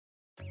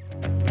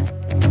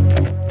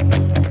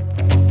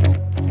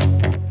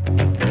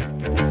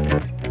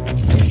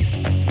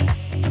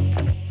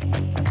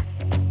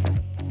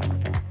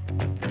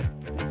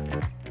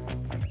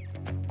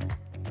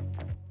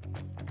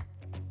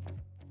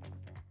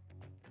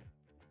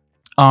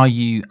Are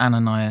you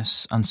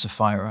Ananias and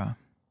Sapphira?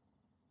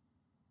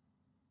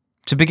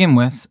 To begin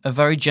with, a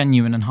very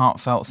genuine and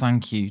heartfelt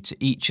thank you to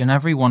each and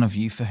every one of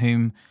you for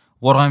whom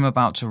what I'm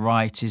about to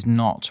write is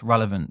not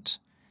relevant.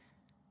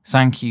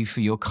 Thank you for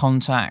your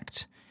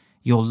contact,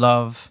 your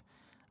love,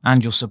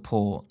 and your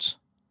support.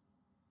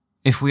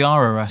 If we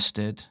are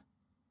arrested,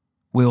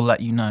 we'll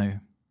let you know.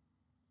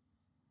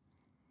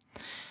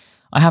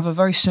 I have a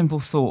very simple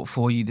thought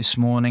for you this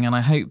morning, and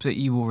I hope that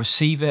you will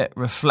receive it,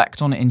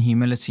 reflect on it in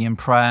humility and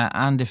prayer,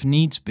 and if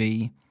needs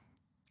be,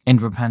 in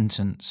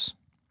repentance.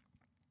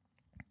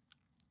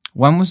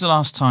 When was the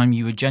last time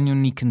you were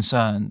genuinely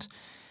concerned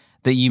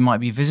that you might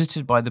be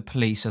visited by the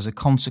police as a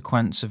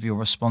consequence of your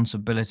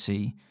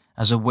responsibility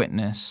as a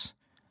witness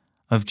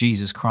of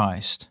Jesus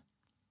Christ?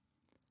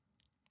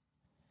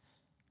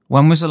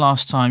 When was the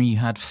last time you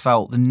had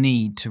felt the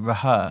need to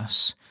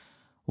rehearse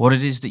what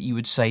it is that you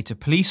would say to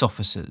police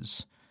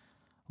officers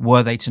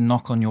were they to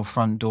knock on your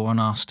front door and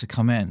ask to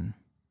come in?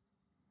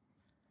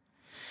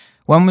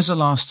 When was the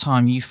last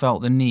time you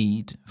felt the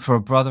need for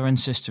a brother and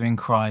sister in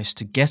Christ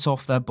to get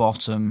off their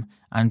bottom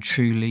and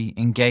truly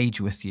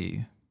engage with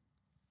you?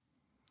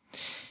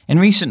 In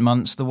recent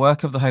months, the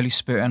work of the Holy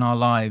Spirit in our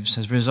lives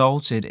has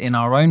resulted in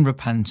our own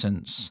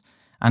repentance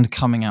and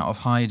coming out of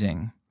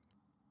hiding.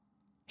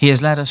 He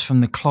has led us from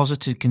the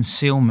closeted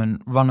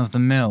concealment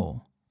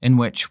run-of-the-mill in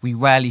which we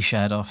rarely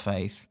shared our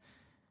faith,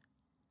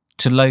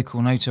 to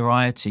local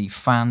notoriety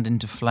fanned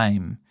into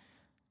flame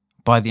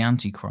by the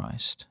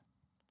Antichrist.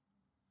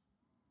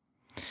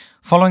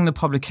 Following the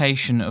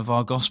publication of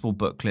our gospel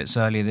booklets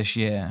earlier this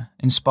year,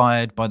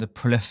 inspired by the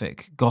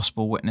prolific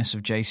gospel witness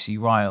of J.C.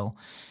 Ryle,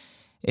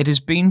 it has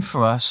been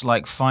for us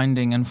like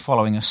finding and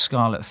following a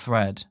scarlet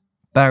thread,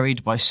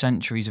 buried by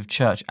centuries of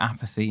church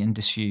apathy and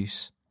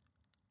disuse.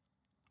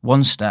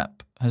 One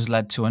step has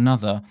led to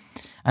another,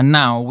 and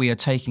now we are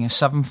taking a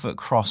 7-foot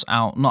cross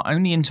out not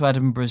only into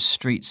Edinburgh's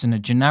streets in a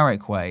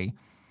generic way,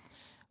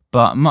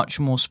 but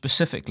much more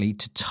specifically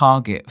to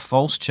target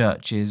false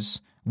churches,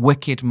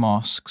 wicked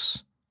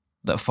mosques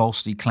that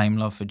falsely claim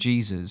love for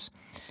Jesus,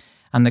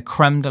 and the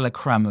creme de la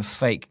creme of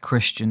fake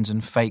Christians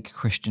and fake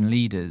Christian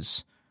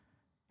leaders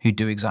who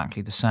do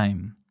exactly the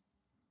same.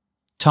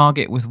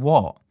 Target with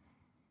what?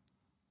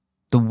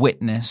 The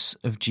witness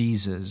of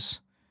Jesus,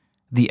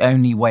 the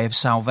only way of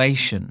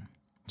salvation.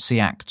 See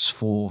Acts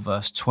 4,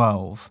 verse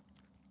 12.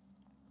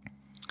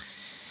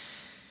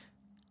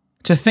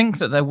 To think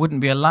that there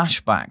wouldn't be a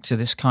lashback to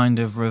this kind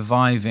of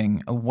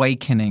reviving,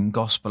 awakening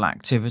gospel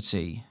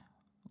activity,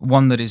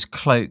 one that is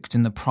cloaked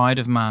in the pride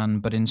of man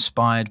but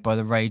inspired by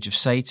the rage of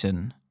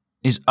Satan,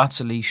 is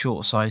utterly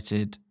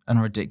short-sighted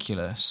and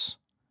ridiculous.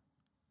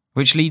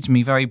 Which leads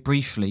me very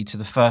briefly to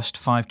the first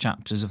 5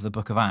 chapters of the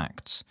book of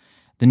Acts,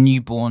 the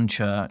newborn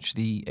church,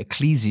 the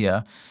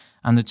ecclesia,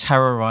 and the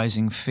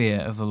terrorizing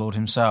fear of the Lord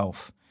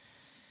himself.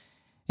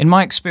 In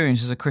my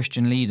experience as a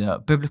Christian leader,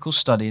 biblical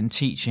study and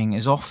teaching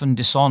is often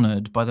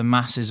dishonored by the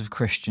masses of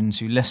Christians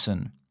who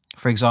listen.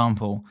 For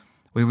example,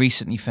 we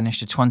recently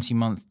finished a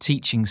 20-month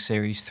teaching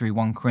series through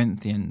 1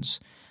 Corinthians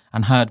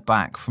and heard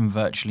back from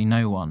virtually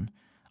no one,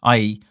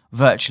 i.e.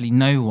 virtually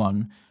no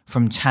one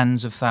from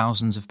tens of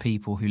thousands of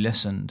people who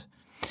listened.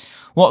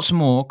 What's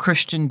more,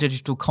 Christian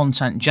digital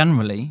content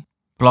generally,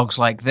 blogs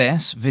like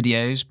this,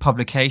 videos,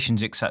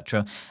 publications,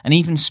 etc., and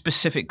even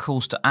specific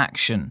calls to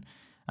action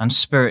and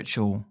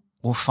spiritual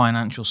or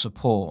financial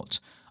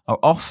support are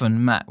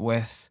often met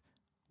with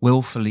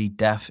willfully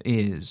deaf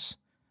ears.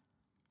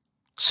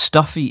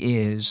 Stuffy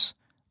ears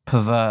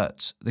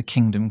pervert the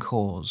kingdom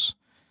cause.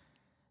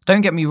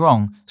 Don't get me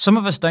wrong, some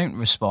of us don't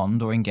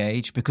respond or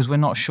engage because we're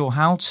not sure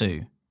how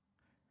to,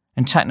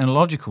 in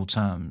technological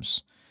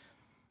terms.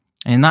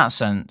 And in that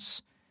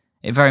sense,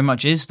 it very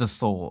much is the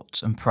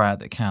thought and prayer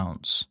that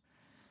counts.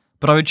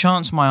 But I would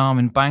chance my arm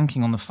in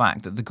banking on the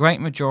fact that the great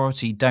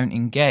majority don't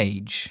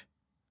engage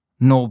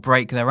nor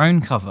break their own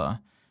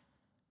cover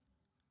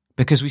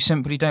because we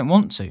simply don't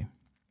want to.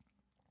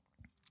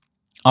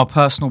 Our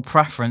personal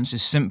preference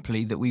is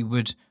simply that we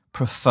would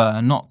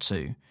prefer not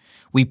to.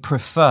 We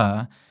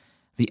prefer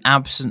the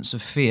absence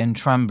of fear and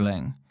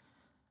trembling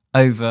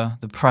over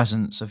the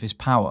presence of his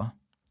power.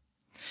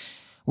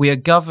 We are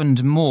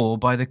governed more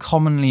by the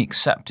commonly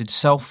accepted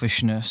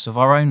selfishness of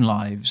our own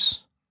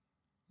lives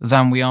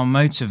than we are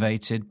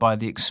motivated by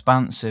the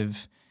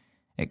expansive,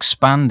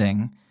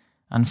 expanding,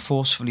 and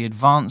forcefully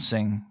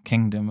advancing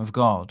kingdom of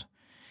God.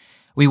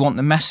 We want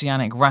the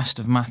messianic rest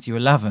of Matthew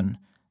 11,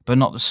 but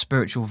not the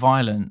spiritual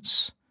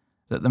violence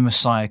that the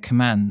Messiah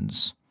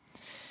commends.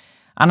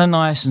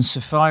 Ananias and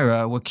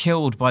Sapphira were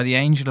killed by the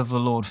angel of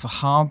the Lord for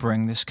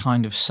harbouring this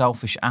kind of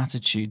selfish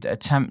attitude that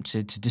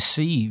attempted to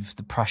deceive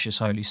the precious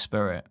Holy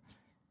Spirit.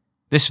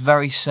 This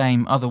very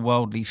same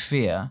otherworldly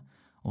fear,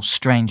 or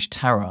strange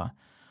terror,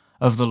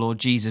 of the Lord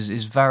Jesus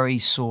is very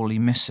sorely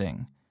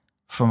missing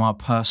from our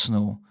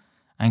personal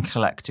and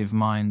collective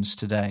minds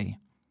today.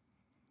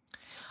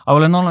 I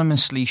will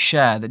anonymously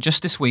share that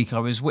just this week I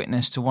was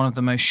witness to one of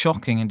the most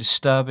shocking and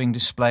disturbing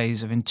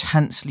displays of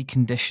intensely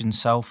conditioned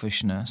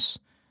selfishness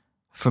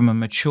from a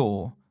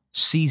mature,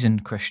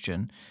 seasoned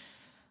Christian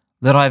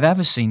that I've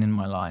ever seen in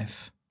my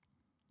life.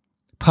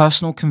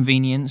 Personal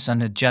convenience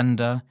and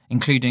agenda,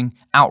 including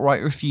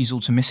outright refusal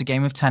to miss a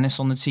game of tennis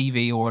on the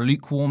TV or a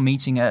lukewarm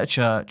meeting at a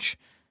church,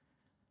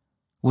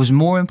 was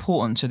more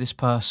important to this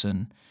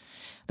person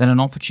than an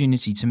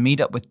opportunity to meet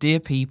up with dear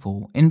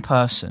people in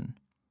person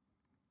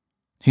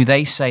who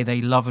they say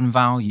they love and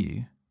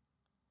value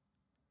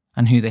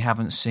and who they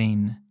haven't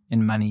seen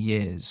in many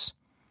years.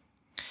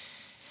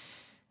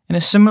 In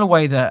a similar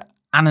way that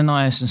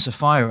Ananias and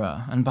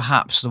Sapphira, and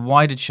perhaps the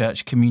wider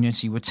church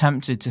community, were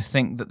tempted to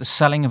think that the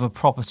selling of a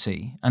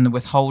property and the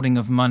withholding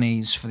of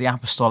monies for the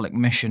apostolic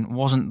mission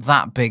wasn't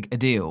that big a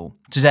deal.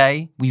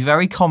 Today, we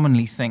very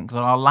commonly think that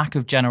our lack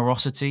of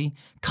generosity,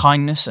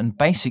 kindness, and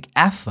basic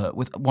effort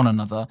with one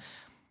another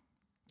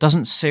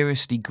doesn't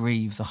seriously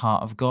grieve the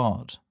heart of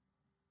God.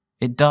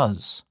 It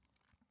does.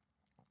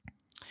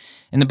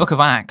 In the book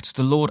of Acts,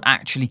 the Lord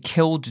actually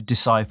killed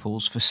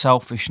disciples for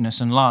selfishness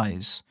and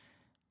lies.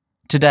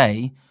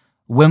 Today,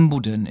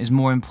 Wimbledon is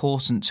more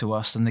important to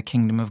us than the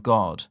kingdom of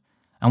God,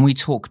 and we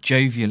talk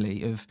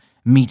jovially of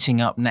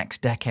meeting up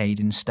next decade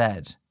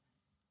instead.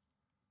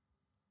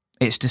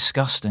 It's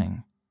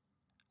disgusting,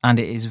 and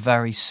it is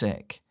very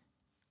sick.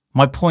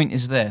 My point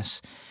is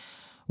this: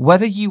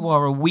 whether you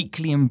are a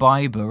weekly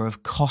imbiber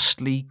of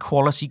costly,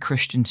 quality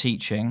Christian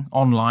teaching,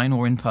 online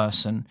or in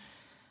person,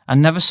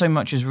 and never so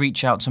much as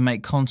reach out to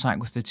make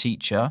contact with the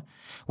teacher,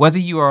 whether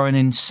you are an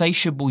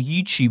insatiable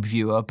YouTube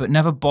viewer but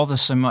never bother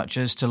so much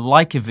as to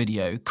like a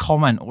video,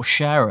 comment or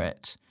share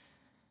it,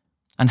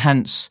 and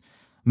hence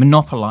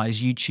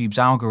monopolize YouTube's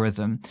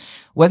algorithm,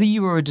 whether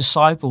you are a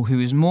disciple who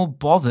is more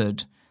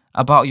bothered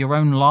about your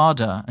own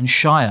larder and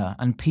shire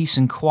and peace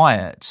and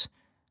quiet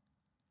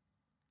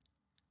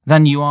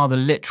than you are the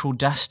literal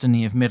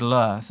destiny of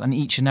Middle-earth and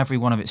each and every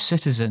one of its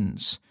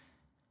citizens,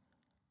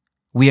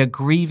 we are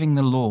grieving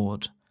the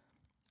Lord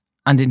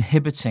and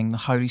inhibiting the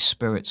Holy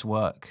Spirit's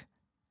work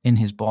in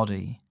his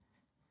body.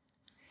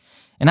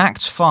 In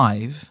Acts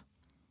 5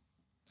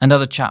 and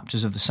other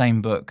chapters of the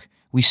same book,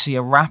 we see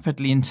a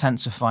rapidly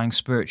intensifying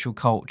spiritual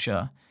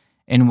culture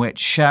in which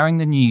sharing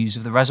the news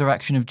of the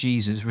resurrection of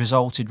Jesus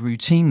resulted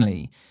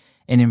routinely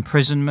in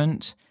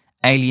imprisonment,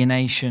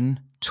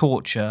 alienation,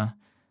 torture,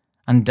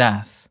 and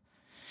death.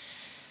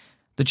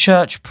 The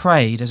church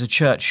prayed as a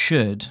church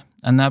should,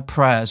 and their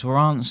prayers were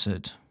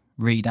answered.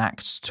 Read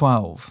Acts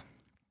 12.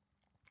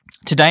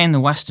 Today in the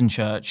Western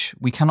Church,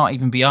 we cannot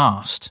even be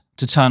asked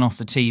to turn off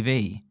the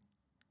TV.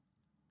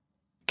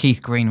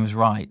 Keith Green was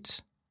right.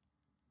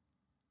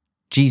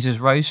 Jesus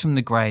rose from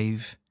the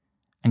grave,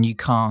 and you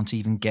can't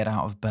even get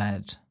out of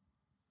bed.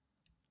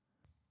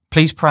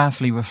 Please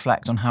prayerfully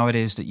reflect on how it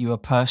is that you are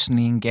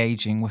personally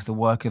engaging with the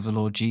work of the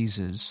Lord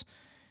Jesus,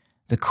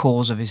 the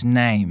cause of his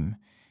name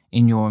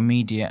in your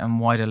immediate and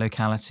wider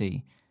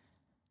locality,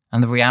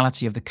 and the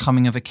reality of the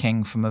coming of a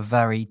king from a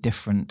very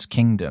different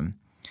kingdom.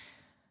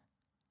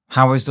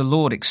 How is the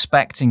Lord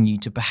expecting you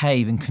to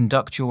behave and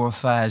conduct your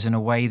affairs in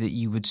a way that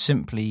you would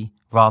simply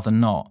rather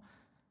not?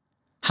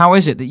 How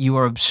is it that you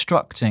are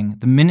obstructing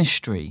the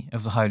ministry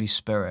of the Holy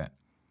Spirit?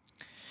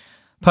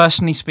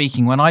 Personally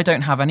speaking, when I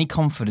don't have any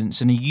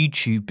confidence in a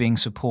YouTube being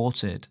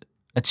supported,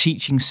 a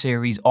teaching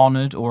series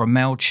honoured, or a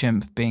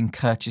MailChimp being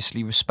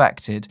courteously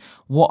respected,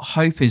 what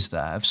hope is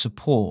there of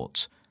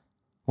support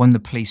when the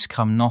police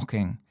come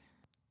knocking?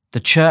 The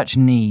church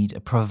need a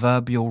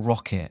proverbial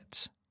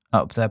rocket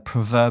up their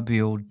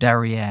proverbial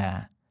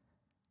derriere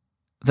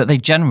that they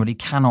generally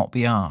cannot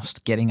be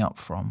asked getting up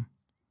from.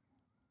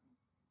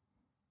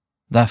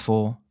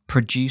 Therefore,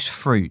 produce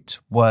fruit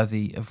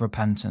worthy of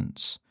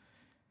repentance.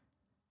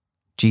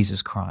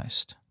 Jesus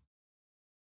Christ.